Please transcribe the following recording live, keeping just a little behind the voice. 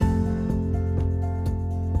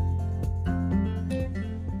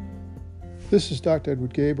This is Dr.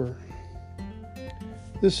 Edward Gaber.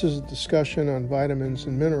 This is a discussion on vitamins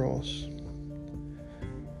and minerals.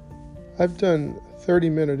 I've done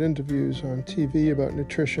 30-minute interviews on TV about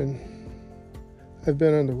nutrition. I've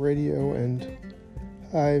been on the radio, and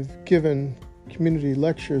I've given community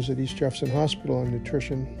lectures at East Jefferson Hospital on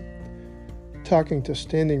nutrition, talking to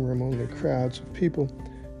standing room only crowds of people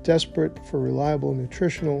desperate for reliable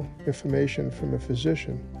nutritional information from a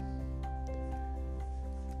physician.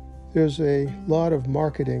 There's a lot of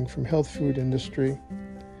marketing from health food industry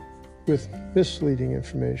with misleading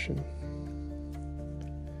information.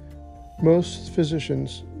 Most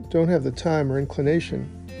physicians don't have the time or inclination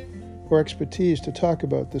or expertise to talk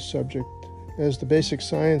about this subject, as the basic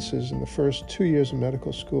sciences in the first 2 years of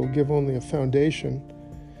medical school give only a foundation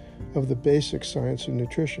of the basic science of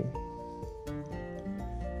nutrition.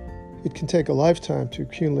 It can take a lifetime to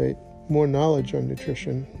accumulate more knowledge on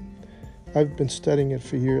nutrition. I've been studying it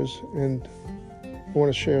for years, and I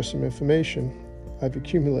want to share some information I've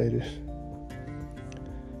accumulated.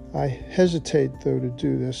 I hesitate, though, to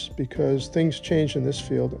do this because things change in this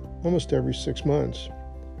field almost every 6 months.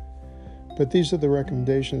 But these are the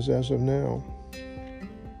recommendations as of now.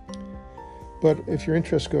 But if your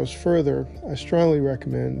interest goes further, I strongly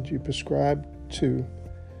recommend you prescribe to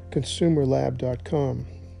consumerlab.com.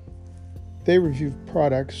 They review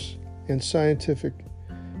products and scientific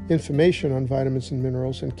information on vitamins and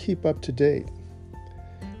minerals and keep up to date.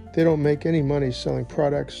 They don't make any money selling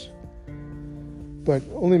products, but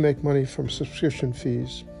only make money from subscription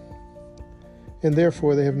fees. And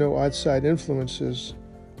therefore, they have no outside influences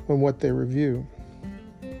on what they review.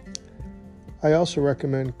 I also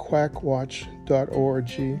recommend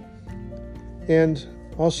quackwatch.org and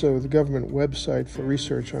also the government website for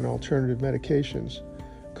research on alternative medications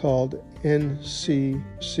called ncch.nih.gov.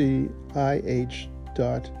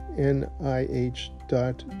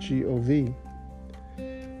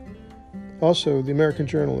 Also, the American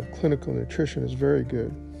Journal of Clinical Nutrition is very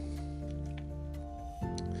good.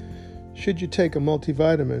 Should you take a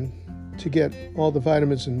multivitamin to get all the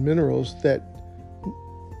vitamins and minerals that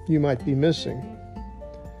you might be missing?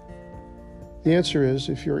 The answer is,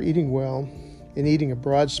 if you're eating well and eating a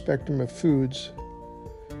broad spectrum of foods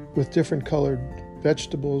with different colored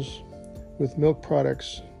vegetables, with milk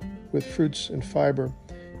products, with fruits and fiber,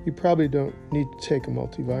 you probably don't need to take a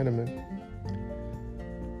multivitamin.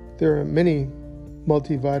 There are many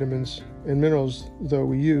multivitamins and minerals, though,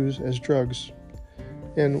 we use as drugs,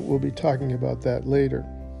 and we'll be talking about that later.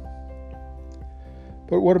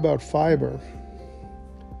 But what about fiber?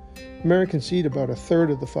 Americans eat about a third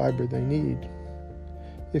of the fiber they need.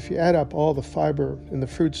 If you add up all the fiber in the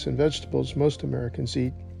fruits and vegetables most Americans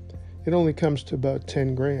eat, it only comes to about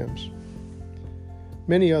 10 grams.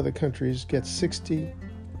 Many other countries get 60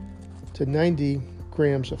 to 90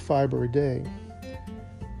 grams of fiber a day,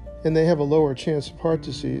 and they have a lower chance of heart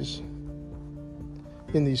disease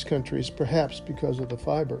in these countries, perhaps because of the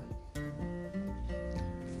fiber.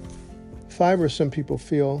 Fiber, some people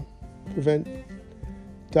feel, prevent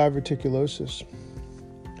diverticulosis.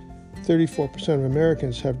 34% of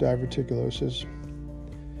Americans have diverticulosis.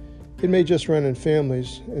 It may just run in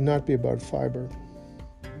families and not be about fiber.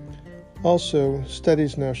 Also,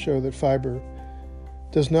 studies now show that fiber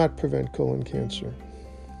does not prevent colon cancer.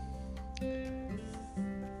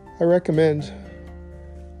 I recommend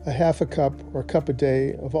a half a cup or a cup a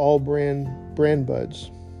day of all bran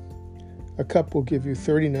buds. A cup will give you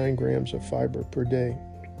 39 grams of fiber per day.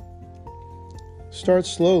 Start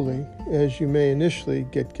slowly, as you may initially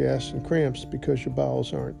get gas and cramps because your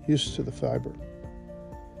bowels aren't used to the fiber.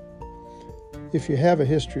 If you have a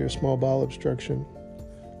history of small bowel obstruction,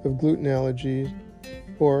 of gluten allergies,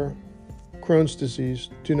 or Crohn's disease,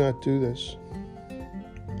 do not do this.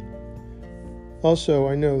 Also,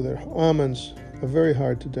 I know that almonds are very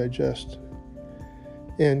hard to digest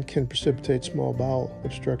and can precipitate small bowel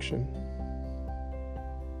obstruction.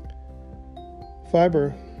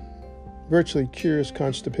 Fiber virtually cures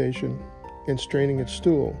constipation and straining at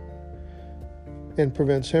stool and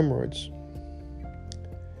prevents hemorrhoids.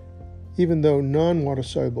 Even though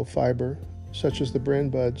non-water-soluble fiber, such as the bran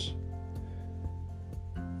buds,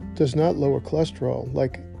 does not lower cholesterol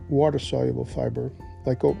like water-soluble fiber,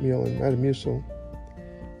 like oatmeal and Metamucil,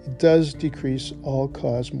 it does decrease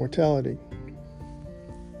all-cause mortality.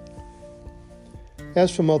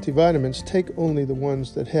 As for multivitamins, take only the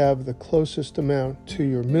ones that have the closest amount to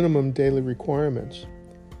your minimum daily requirements.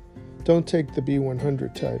 Don't take the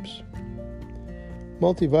B100 types.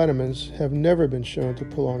 Multivitamins have never been shown to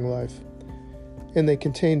prolong life, and they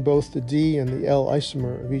contain both the D and the L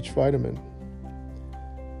isomer of each vitamin.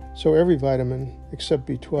 So every vitamin, except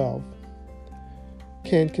B12,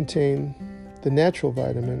 can contain the natural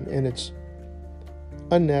vitamin and its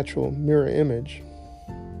unnatural mirror image.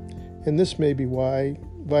 And this may be why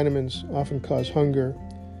vitamins often cause hunger,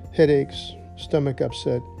 headaches, stomach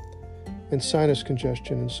upset, and sinus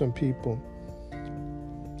congestion in some people.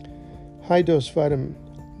 High-dose vitamin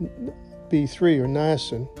B3 or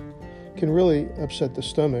niacin can really upset the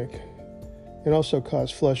stomach and also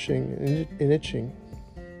cause flushing and itching.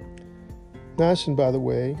 Niacin, by the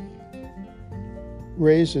way,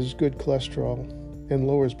 raises good cholesterol and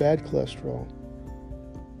lowers bad cholesterol,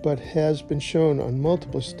 but has been shown on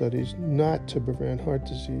multiple studies not to prevent heart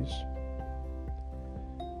disease.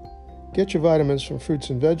 Get your vitamins from fruits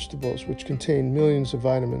and vegetables, which contain millions of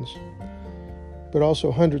vitamins, but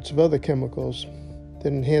also hundreds of other chemicals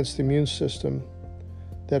that enhance the immune system,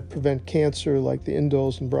 that prevent cancer like the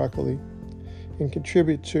indoles in broccoli, and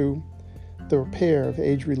contribute to the repair of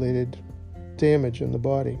age-related damage in the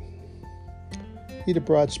body. Eat a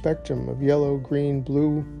broad spectrum of yellow, green,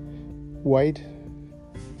 blue, white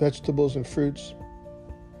vegetables and fruits.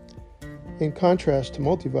 In contrast to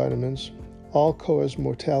multivitamins, all-cause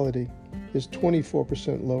mortality is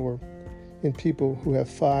 24% lower in people who have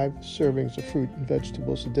 5 servings of fruit and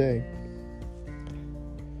vegetables a day.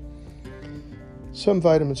 Some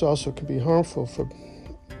vitamins also can be harmful for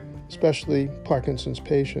especially Parkinson's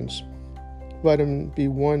patients. Vitamin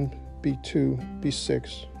B1, B2,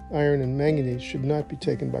 B6, iron, and manganese should not be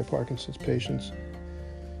taken by Parkinson's patients,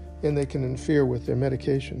 and they can interfere with their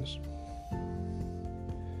medications.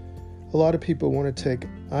 A lot of people want to take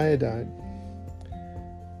iodine.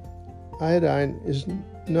 Iodine is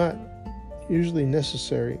not usually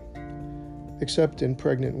necessary, except in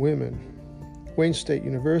pregnant women. Wayne State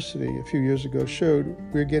University a few years ago showed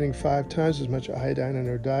we're getting 5 times as much iodine in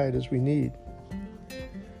our diet as we need.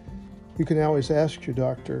 You can always ask your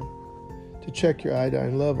doctor to check your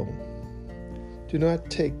iodine level. Do not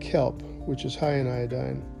take kelp, which is high in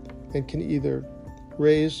iodine, and can either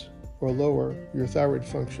raise or lower your thyroid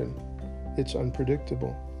function. It's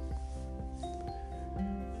unpredictable.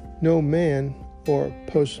 No man or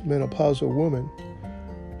postmenopausal woman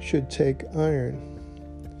should take iron,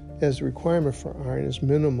 as the requirement for iron is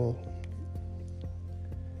minimal.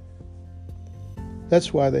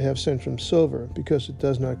 That's why they have Centrum Silver, because it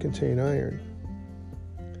does not contain iron.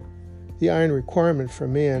 The iron requirement for a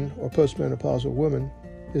man or postmenopausal woman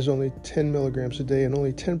is only 10 milligrams a day, and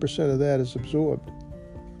only 10% of that is absorbed.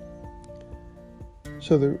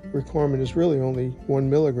 So the requirement is really only 1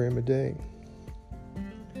 milligram a day.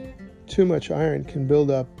 Too much iron can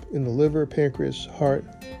build up in the liver, pancreas, heart,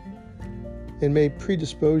 and may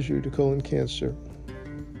predispose you to colon cancer.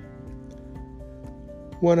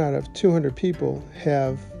 1 out of 200 people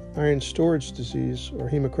have iron storage disease or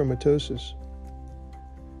hemochromatosis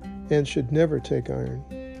and should never take iron.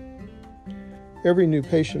 Every new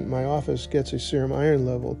patient in my office gets a serum iron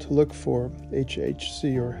level to look for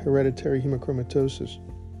HHC or hereditary hemochromatosis.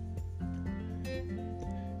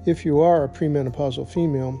 If you are a premenopausal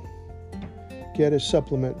female, get a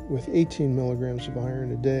supplement with 18 milligrams of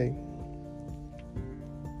iron a day.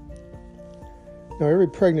 Now, every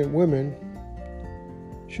pregnant woman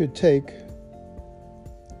should take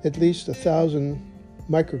at least 1,000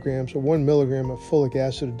 micrograms or 1 milligram of folic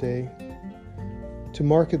acid a day to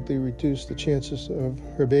markedly reduce the chances of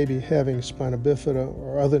her baby having spina bifida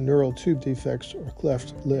or other neural tube defects or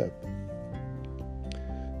cleft lip.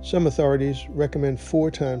 Some authorities recommend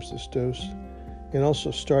 4 times this dose, and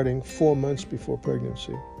also starting 4 months before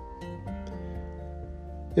pregnancy.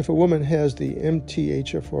 If a woman has the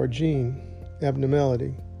MTHFR gene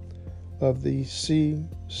abnormality of the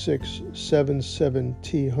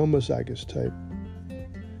C677T homozygous type,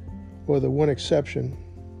 or the one exception,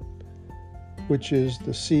 which is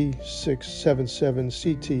the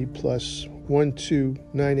C677CT plus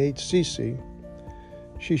 1298CC,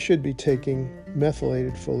 she should be taking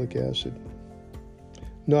methylated folic acid,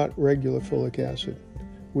 not regular folic acid,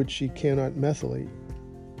 which she cannot methylate.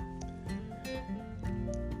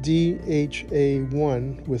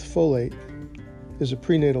 DHA1 with folate is a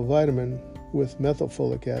prenatal vitamin with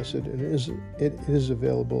methylfolic acid, and it is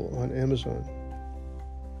available on Amazon.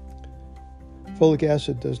 Folic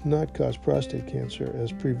acid does not cause prostate cancer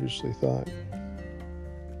as previously thought.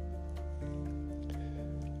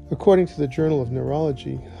 According to the Journal of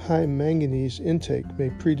Neurology, high manganese intake may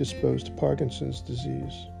predispose to Parkinson's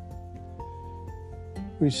disease.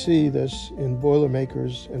 We see this in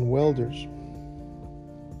Boilermakers and welders.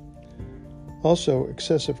 Also,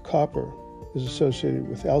 excessive copper is associated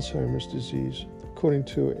with Alzheimer's disease, according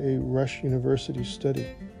to a Rush University study.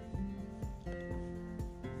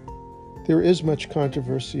 There is much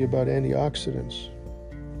controversy about antioxidants.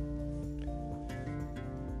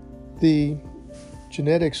 The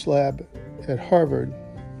genetics lab at Harvard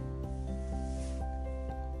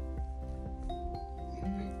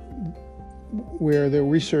where the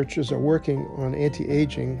researchers are working on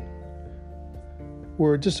anti-aging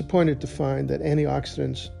were disappointed to find that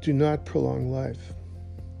antioxidants do not prolong life.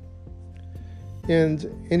 And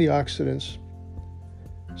antioxidants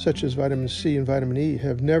such as vitamin C and vitamin E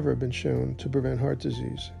have never been shown to prevent heart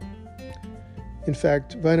disease. In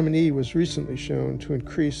fact, vitamin E was recently shown to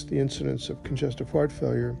increase the incidence of congestive heart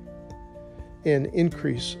failure and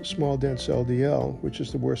increase small dense LDL, which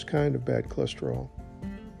is the worst kind of bad cholesterol.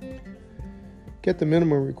 Get the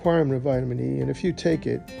minimum requirement of vitamin E, and if you take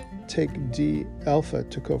it, take D-alpha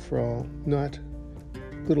tocopherol, not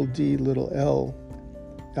little d, little l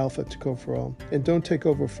alpha tocopherol, and don't take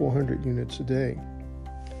over 400 units a day.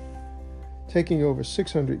 Taking over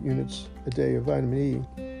 600 units a day of vitamin E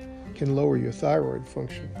can lower your thyroid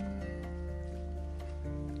function.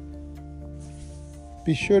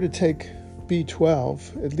 Be sure to take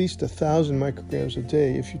B12, at least 1,000 micrograms a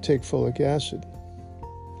day if you take folic acid,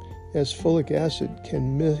 as folic acid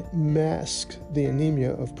can mask the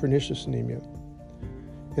anemia of pernicious anemia,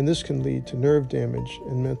 and this can lead to nerve damage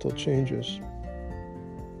and mental changes.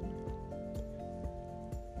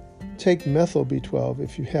 Take methyl B12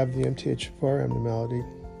 if you have the MTHFR abnormality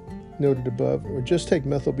noted above, or just take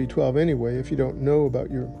methyl B12 anyway if you don't know about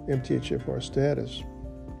your MTHFR status.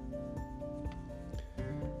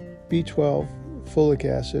 B12, folic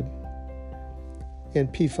acid,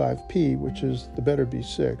 and P5P, which is the better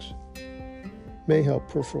B6, may help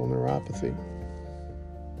peripheral neuropathy.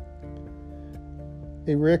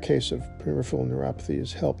 A rare case of peripheral neuropathy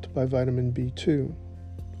is helped by vitamin B2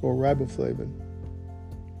 or riboflavin.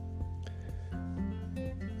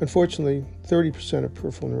 Unfortunately, 30% of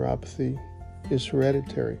peripheral neuropathy is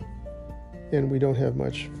hereditary, and we don't have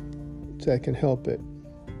much that can help it.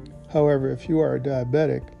 However, if you are a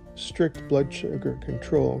diabetic, strict blood sugar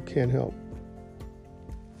control can help.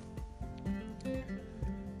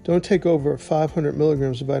 Don't take over 500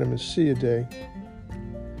 milligrams of vitamin C a day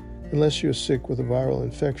unless you're sick with a viral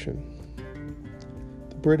infection.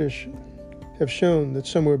 The British have shown that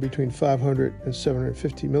somewhere between 500 and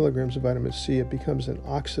 750 milligrams of vitamin C, it becomes an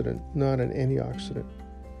oxidant, not an antioxidant.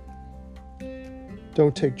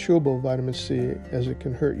 Don't take chewable vitamin C as it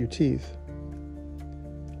can hurt your teeth.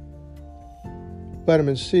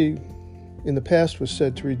 Vitamin C in the past was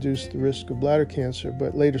said to reduce the risk of bladder cancer,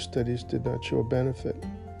 but later studies did not show a benefit.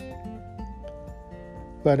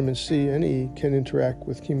 Vitamin C and E can interact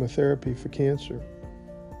with chemotherapy for cancer.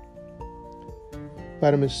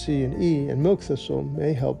 Vitamin C and E and milk thistle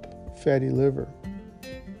may help fatty liver.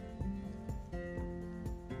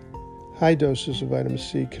 High doses of vitamin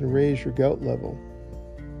C can raise your gout level.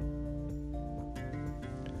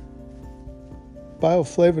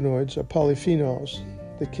 Bioflavonoids are polyphenols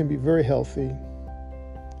that can be very healthy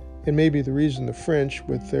and may be the reason the French,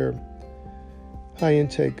 with their high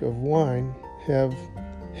intake of wine, have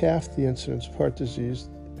half the incidence of heart disease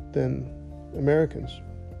than Americans.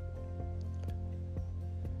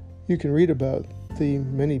 You can read about the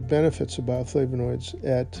many benefits of bioflavonoids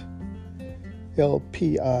at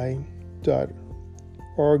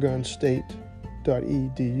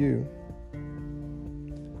lpi.oregonstate.edu.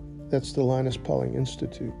 That's the Linus Pauling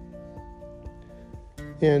Institute.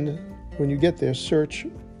 And when you get there, search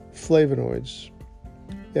flavonoids,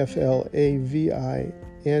 FLAVINOIDS.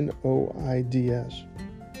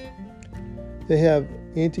 They have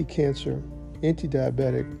anti-cancer,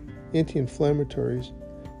 anti-diabetic, anti-inflammatories,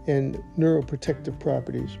 and neuroprotective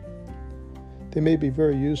properties. They may be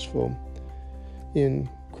very useful in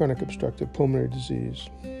chronic obstructive pulmonary disease.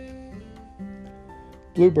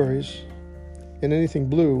 Blueberries and anything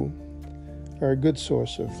blue are a good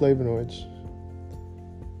source of flavonoids.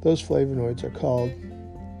 Those flavonoids are called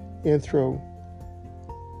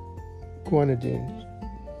anthraquinidines.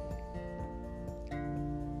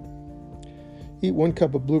 Eat 1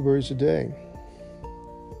 cup of blueberries a day.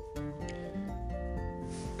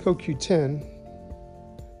 CoQ10,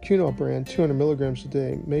 Cunol brand, 200 milligrams a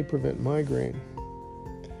day, may prevent migraine.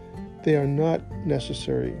 They are not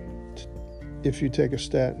necessary if you take a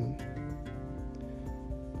statin.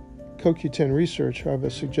 CoQ10 research, however,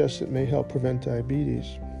 suggests it may help prevent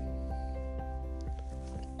diabetes.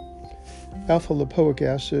 Alpha-lipoic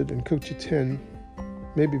acid and CoQ10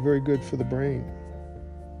 may be very good for the brain.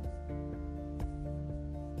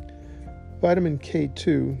 Vitamin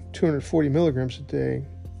K2, 240 milligrams a day,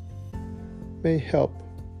 may help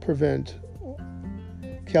prevent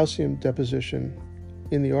calcium deposition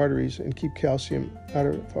in the arteries and keep calcium out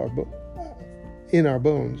of in our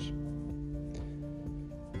bones.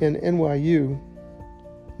 And NYU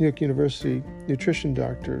New York University nutrition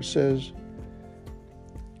doctor says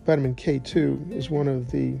vitamin K2 is one of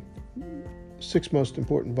the 6 most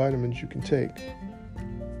important vitamins you can take.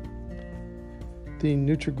 The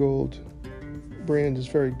Nutrigold brand is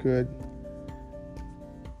very good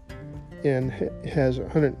and has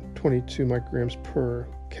 122 micrograms per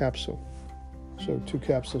capsule. So 2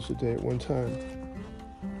 capsules a day at one time.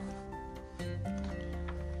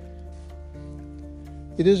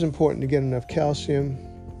 It is important to get enough calcium,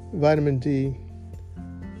 vitamin D,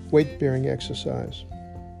 weight-bearing exercise.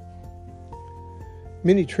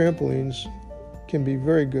 Mini trampolines can be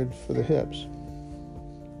very good for the hips.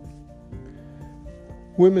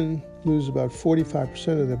 Women lose about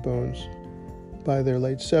 45% of their bones by their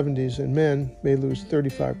late 70s, and men may lose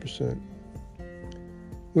 35%.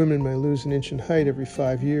 Women may lose an inch in height every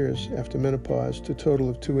 5 years after menopause to a total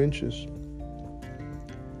of 2 inches.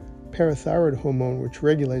 Parathyroid hormone, which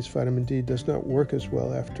regulates vitamin D, does not work as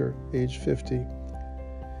well after age 50.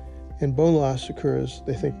 And bone loss occurs,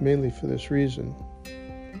 they think, mainly for this reason.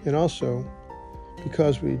 And also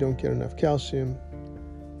because we don't get enough calcium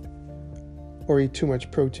or eat too much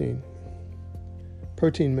protein.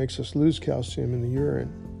 Protein makes us lose calcium in the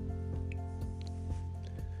urine.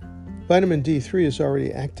 Vitamin D3 is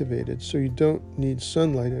already activated, so you don't need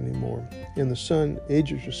sunlight anymore, and the sun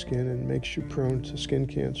ages your skin and makes you prone to skin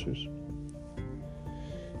cancers.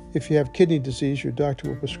 If you have kidney disease, your doctor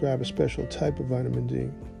will prescribe a special type of vitamin D.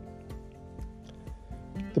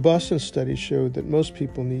 The Boston study showed that most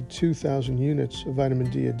people need 2,000 units of vitamin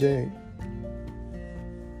D a day.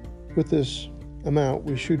 With this amount,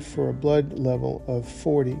 we shoot for a blood level of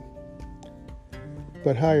 40,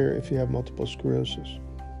 but higher if you have multiple sclerosis.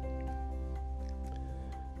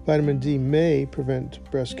 Vitamin D may prevent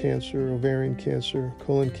breast cancer, ovarian cancer,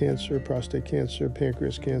 colon cancer, prostate cancer,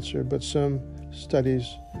 pancreas cancer, but some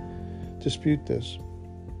studies dispute this.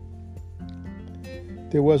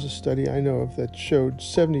 There was a study I know of that showed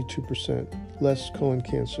 72% less colon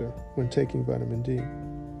cancer when taking vitamin D.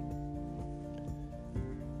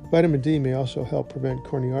 Vitamin D may also help prevent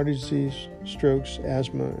coronary artery disease, strokes,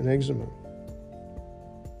 asthma, and eczema.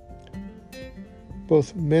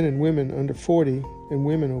 Both men and women under 40 and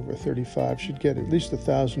women over 35 should get at least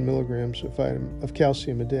 1,000 milligrams of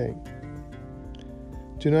calcium a day.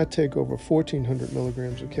 Do not take over 1,400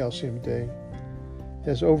 milligrams of calcium a day,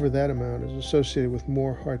 as over that amount is associated with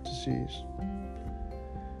more heart disease.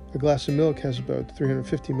 A glass of milk has about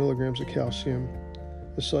 350 milligrams of calcium.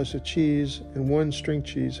 A slice of cheese and 1 string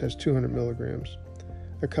cheese has 200 milligrams.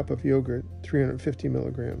 A cup of yogurt, 350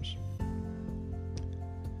 milligrams.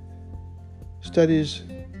 Studies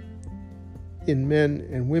in men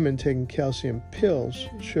and women taking calcium pills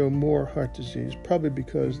show more heart disease, probably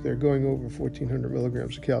because they're going over 1,400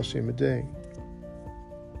 milligrams of calcium a day.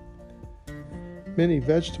 Many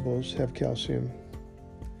vegetables have calcium,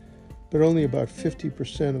 but only about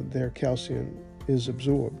 50% of their calcium is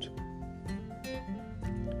absorbed.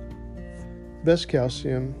 Best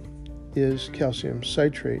calcium is calcium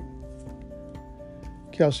citrate.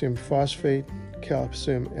 Calcium phosphate,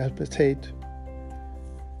 calcium aspartate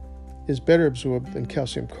is better absorbed than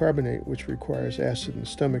calcium carbonate, which requires acid in the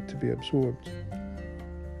stomach to be absorbed.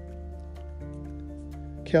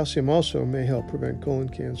 Calcium also may help prevent colon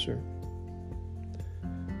cancer.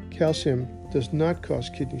 Calcium does not cause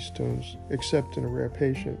kidney stones, except in a rare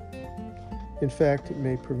patient. In fact, it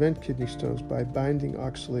may prevent kidney stones by binding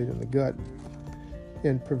oxalate in the gut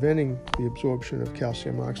and preventing the absorption of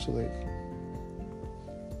calcium oxalate.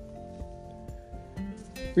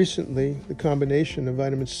 Recently, the combination of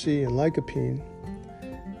vitamin C and lycopene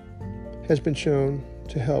has been shown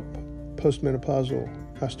to help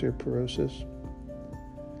postmenopausal osteoporosis.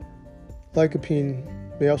 Lycopene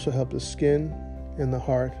may also help the skin and the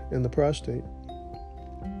heart and the prostate.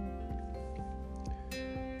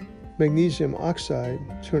 Magnesium oxide,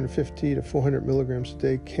 250 to 400 milligrams a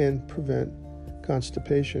day, can prevent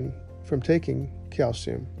constipation from taking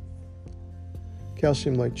calcium.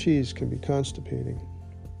 Calcium, like cheese, can be constipating.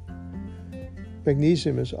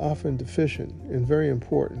 Magnesium is often deficient and very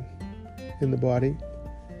important in the body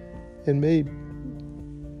and may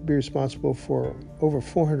be responsible for over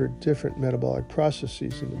 400 different metabolic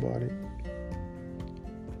processes in the body.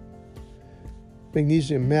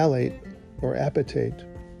 Magnesium malate, or apatate,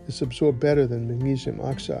 is absorbed better than magnesium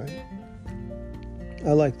oxide.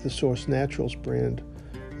 I like the Source Naturals brand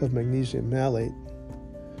of magnesium malate.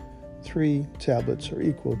 3 tablets are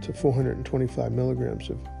equal to 425 milligrams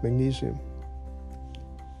of magnesium.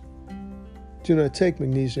 Do not take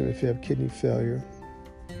magnesium if you have kidney failure.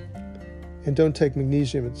 And don't take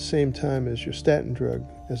magnesium at the same time as your statin drug,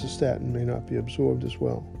 as a statin may not be absorbed as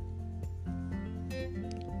well.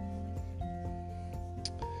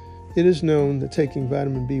 It is known that taking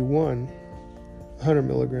vitamin B1, 100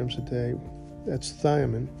 milligrams a day, that's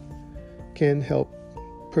thiamine, can help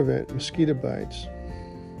prevent mosquito bites.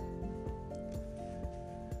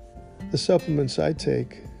 The supplements I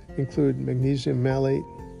take include magnesium malate,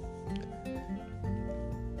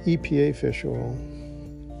 EPA fish oil,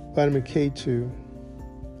 vitamin K2,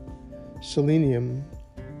 selenium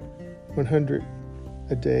 100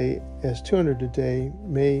 a day, as 200 a day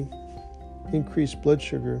may increase blood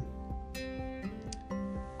sugar.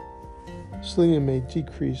 Selenium may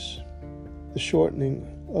decrease the shortening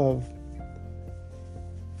of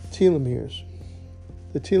telomeres.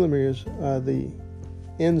 The telomeres are the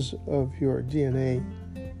ends of your DNA,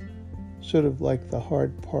 sort of like the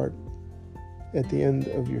hard part at the end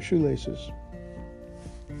of your shoelaces.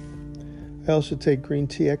 I also take green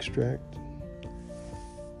tea extract,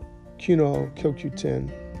 quinol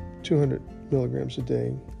CoQ10, 200 milligrams a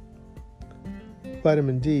day,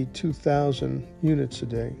 vitamin D, 2,000 units a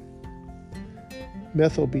day,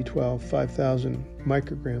 methyl B12, 5,000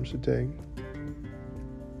 micrograms a day,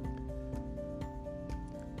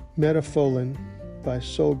 metformin by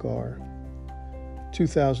Solgar,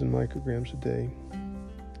 2,000 micrograms a day,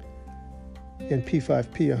 and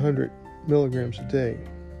P5P, 100 milligrams a day.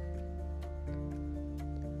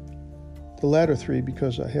 The latter three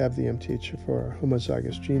because I have the MTHFR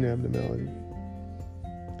homozygous gene abnormality.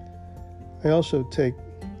 I also take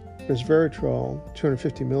resveratrol,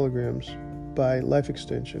 250 milligrams by Life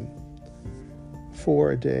Extension,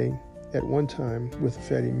 4 a day at one time with a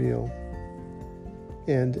fatty meal,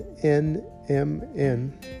 and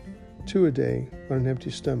NMN, 2 a day on an empty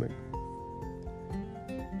stomach.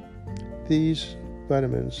 These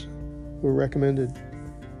vitamins were recommended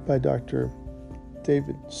by Dr.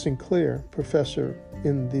 David Sinclair, professor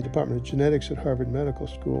in the Department of Genetics at Harvard Medical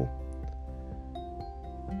School.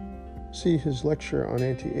 See his lecture on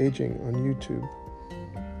anti-aging on YouTube.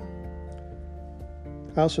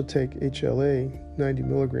 I also take HLA, 90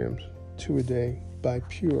 milligrams, 2 a day by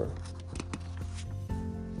Pure.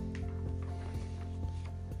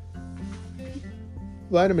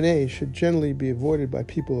 Vitamin A should generally be avoided by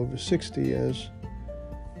people over 60 as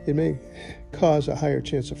it may cause a higher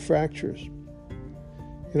chance of fractures.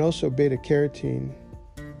 And also beta-carotene,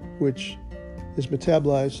 which is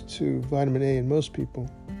metabolized to vitamin A in most people,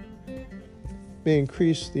 may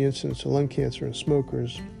increase the incidence of lung cancer in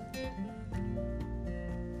smokers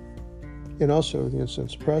and also the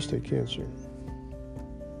incidence of prostate cancer.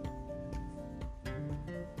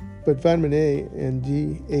 But vitamin A and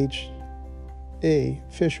DHA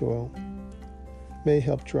fish oil may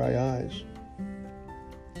help dry eyes.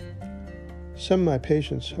 Some of my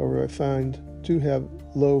patients, however, I find do have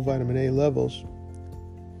low vitamin A levels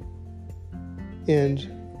and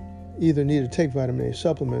either need to take vitamin A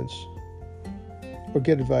supplements or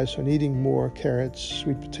get advice on eating more carrots,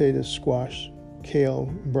 sweet potatoes, squash, kale,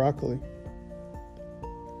 and broccoli.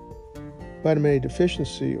 Vitamin A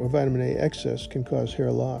deficiency or vitamin A excess can cause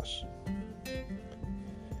hair loss.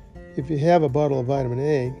 If you have a bottle of vitamin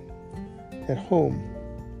A at home,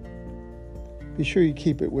 be sure you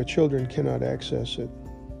keep it where children cannot access it.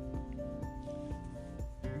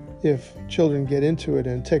 If children get into it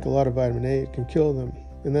and take a lot of vitamin A, it can kill them,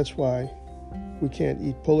 and that's why we can't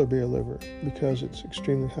eat polar bear liver, because it's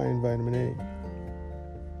extremely high in vitamin A.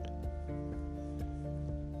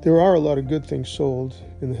 There are a lot of good things sold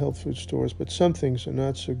in the health food stores, but some things are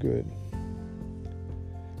not so good.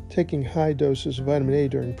 Taking high doses of vitamin A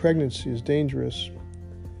during pregnancy is dangerous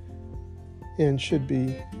and should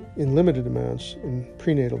be in limited amounts in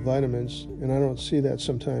prenatal vitamins, and I don't see that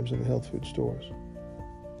sometimes in the health food stores.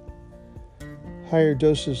 Higher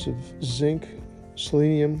doses of zinc,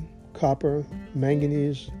 selenium, copper,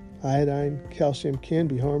 manganese, iodine, calcium can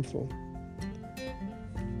be harmful.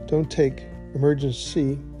 Don't take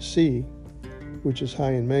Emergen-C, which is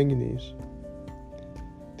high in manganese.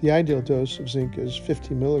 The ideal dose of zinc is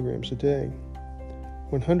 50 milligrams a day.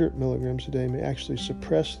 100 milligrams a day may actually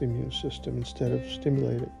suppress the immune system instead of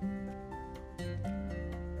stimulate it.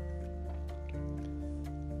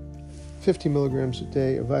 50 milligrams a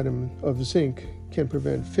day of zinc can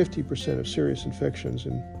prevent 50% of serious infections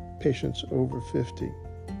in patients over 50.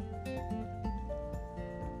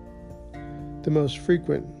 The most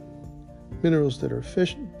frequent minerals that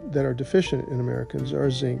are deficient in Americans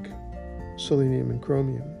are zinc, selenium, and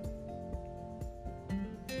chromium.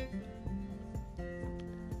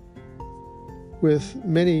 With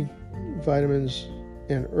many vitamins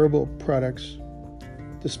and herbal products,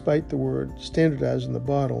 despite the word standardized in the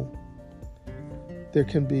bottle, there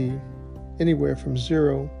can be anywhere from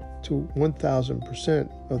 0 to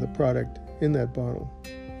 1,000% of the product in that bottle.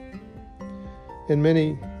 And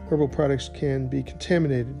many herbal products can be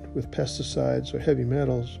contaminated with pesticides or heavy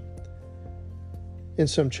metals, and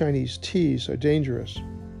some Chinese teas are dangerous.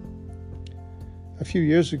 A few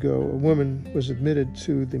years ago, a woman was admitted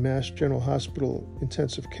to the Mass General Hospital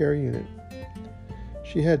intensive care unit.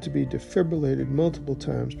 She had to be defibrillated multiple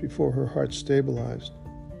times before her heart stabilized.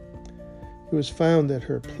 It was found that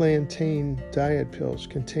her plantain diet pills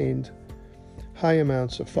contained high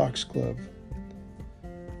amounts of foxglove.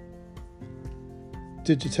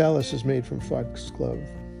 Digitalis is made from foxglove,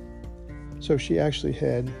 so she actually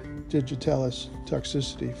had digitalis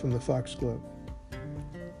toxicity from the foxglove.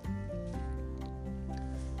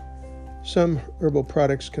 Some herbal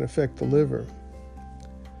products can affect the liver.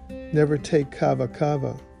 Never take kava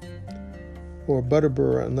kava or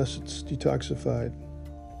butterbur unless it's detoxified.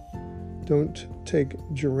 Don't take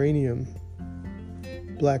geranium,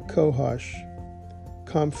 black cohosh,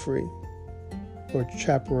 comfrey, or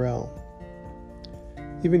chaparral.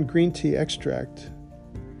 Even green tea extract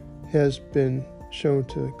has been shown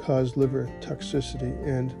to cause liver toxicity,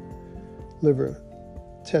 and liver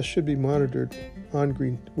tests should be monitored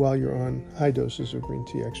while you're on high doses of green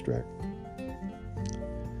tea extract.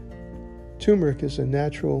 Turmeric is a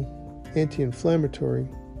natural anti-inflammatory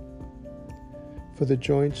for the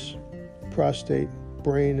joints, prostate,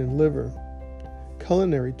 brain, and liver.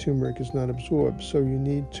 Culinary turmeric is not absorbed, so you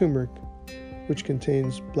need turmeric, which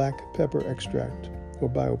contains black pepper extract, or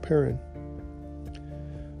bioperine.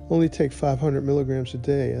 Only take 500 milligrams a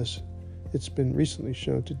day, as it's been recently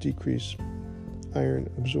shown to decrease iron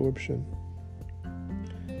absorption.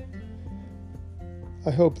 I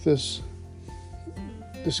hope this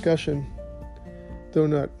discussion, though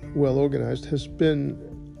not well organized, has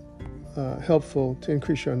been helpful to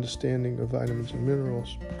increase your understanding of vitamins and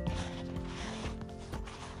minerals.